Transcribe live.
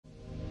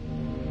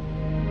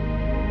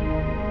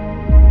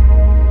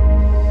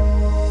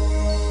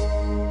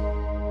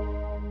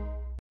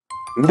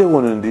In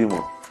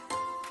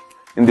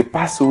the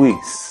past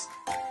weeks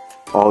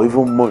or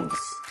even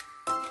months,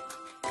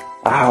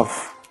 I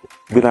have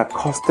been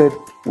accosted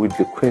with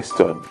the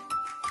question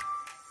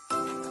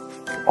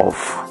of,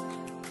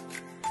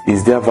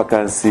 is there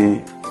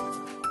vacancy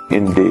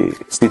in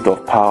the seat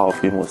of power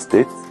of Imo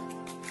State?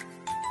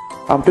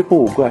 And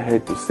people will go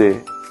ahead to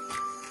say,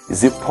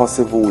 is it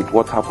possible with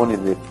what happened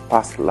in the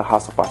past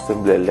House of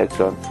Assembly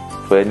election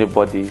for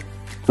anybody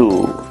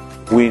to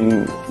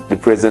win the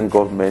present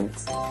government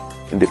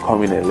in the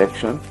coming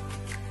election?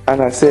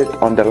 And I said,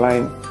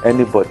 underline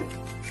anybody.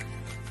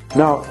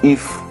 Now,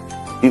 if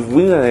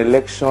winning an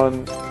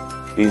election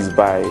is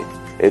by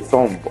a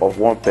thumb of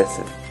one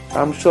person,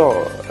 I'm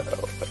sure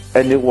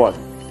anyone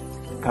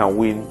can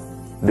win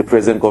the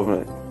present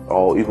government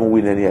or even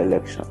win any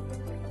election.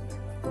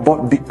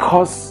 But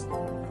because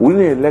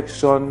winning an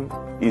election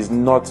is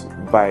not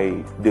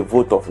by the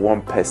vote of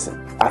one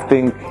person, I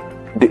think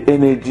the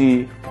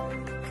energy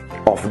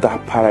of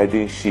that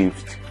paradigm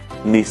shift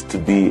needs to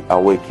be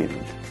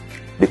awakened.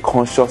 The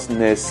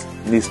consciousness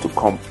needs to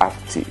come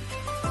active.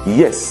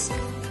 Yes,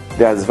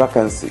 there's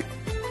vacancy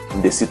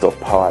in the seat of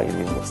power in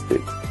Imo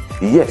State.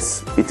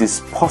 Yes, it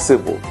is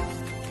possible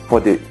for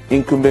the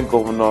incumbent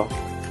governor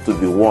to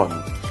be won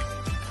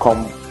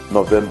come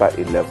November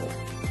 11.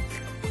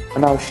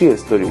 And I'll share a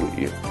story with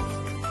you.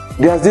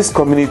 There's this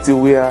community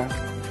where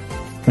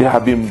they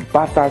have been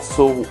battered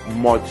so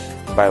much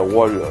by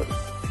warriors,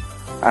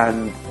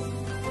 and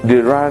they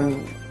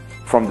ran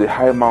from the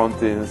high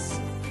mountains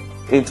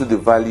into the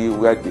valley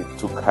where they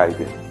took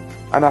hiding.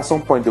 And at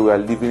some point they were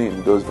living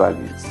in those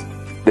valleys.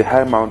 The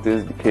high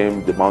mountains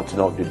became the mountain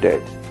of the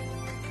dead.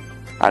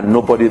 And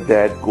nobody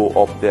dared go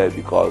up there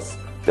because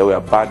there were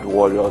bad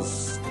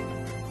warriors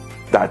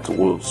that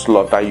will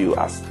slaughter you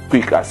as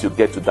quick as you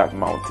get to that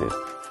mountain.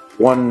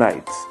 One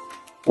night,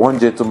 one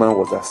gentleman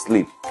was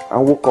asleep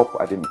and woke up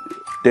at the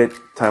dead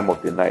time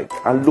of the night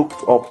and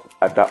looked up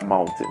at that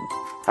mountain,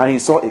 and he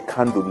saw a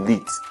candle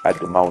lit at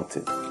the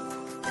mountain.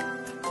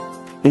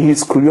 In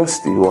his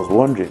curiosity, he was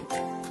wondering,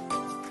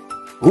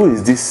 who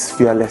is this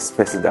fearless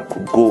person that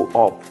could go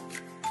up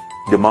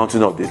the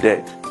mountain of the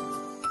dead?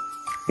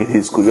 In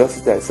his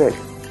curiosity, I said,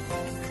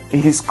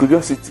 in his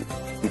curiosity,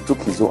 he took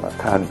his own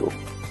candle,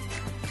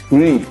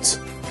 reached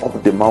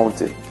up the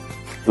mountain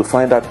to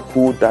find out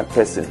who that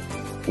person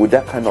with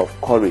that kind of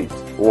courage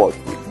was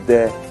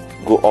there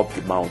go up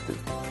the mountain.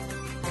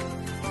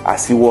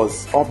 As he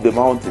was up the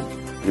mountain,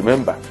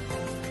 remember,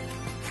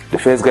 the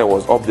first guy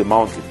was up the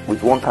mountain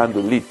with one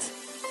candle lit.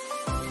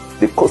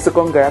 The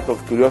second guy, out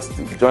of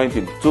curiosity, joined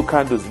him, 2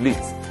 candles lit.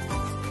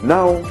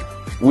 Now,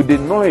 with the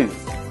noise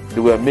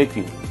they were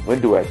making when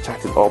they were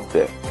chatting up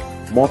there,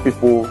 more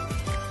people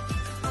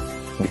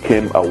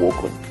became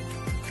awoken,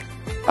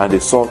 and they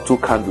saw 2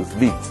 candles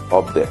lit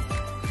up there.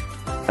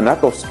 And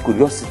out of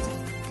curiosity,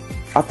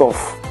 out of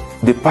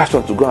the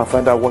passion to go and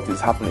find out what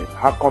is happening,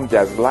 how come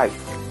there's life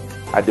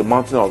at the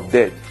mountain of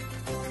death?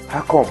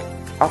 How come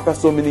after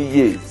so many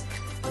years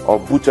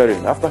of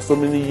butchering, after so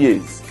many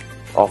years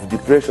of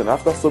depression,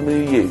 after so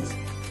many years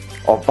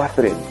of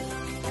battering,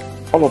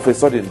 all of a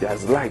sudden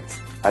there's light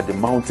at the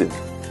mountain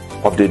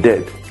of the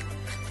dead,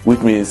 which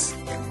means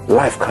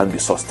life can be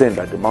sustained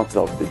at the mountain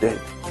of the dead.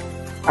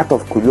 Out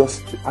of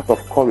curiosity, out of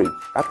courage,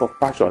 out of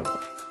passion,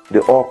 they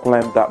all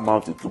climbed that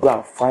mountain to go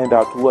and find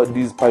out who are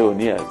these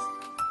pioneers,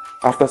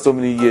 after so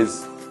many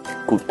years,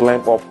 could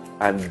climb up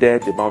and dare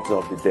the mountain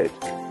of the dead.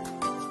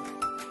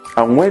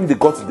 And when they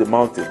got to the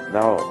mountain,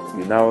 now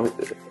you now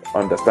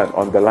understand,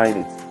 underline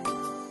it.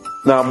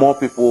 Now more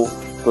people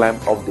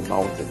climbed up the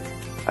mountain,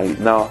 and it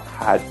now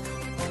had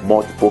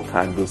multiple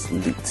candles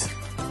lit.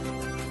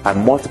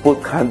 And multiple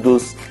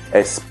candles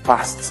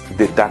esparced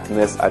the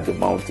darkness at the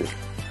mountain.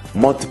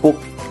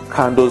 Multiple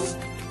candles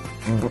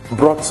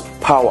brought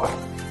power,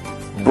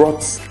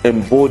 brought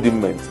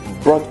embodiment,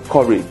 brought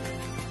courage,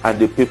 and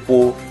the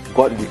people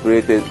got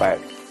liberated by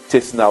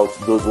chasing out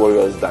those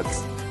warriors that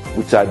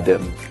butchered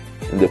them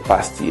in the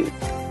past year.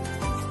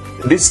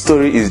 This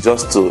story is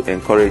just to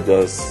encourage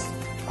us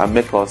and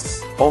make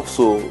us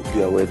also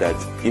be aware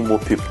that Imo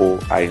people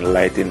are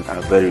enlightened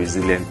and very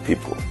resilient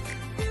people.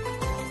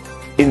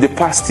 In the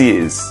past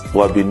years,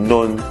 we have been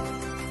known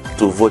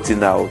to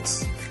voting out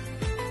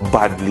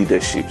bad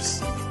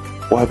leaderships.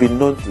 We have been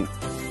known to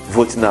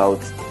voting out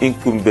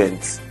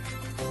incumbent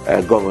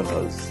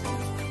governors.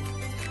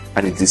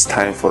 And it is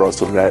time for us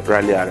to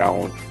rally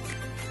around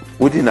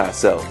within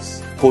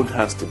ourselves, hold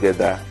hands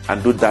together,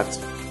 and do that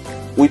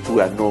which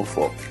we are known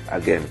for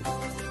again.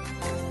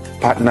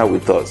 Partner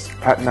with us,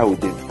 partner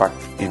with the Impact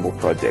Imo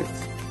project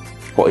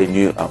for a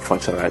new and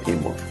functional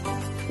Imo.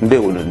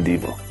 Ndewo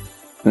Imo,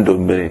 ndo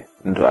mmiri,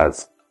 ndo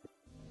azụ.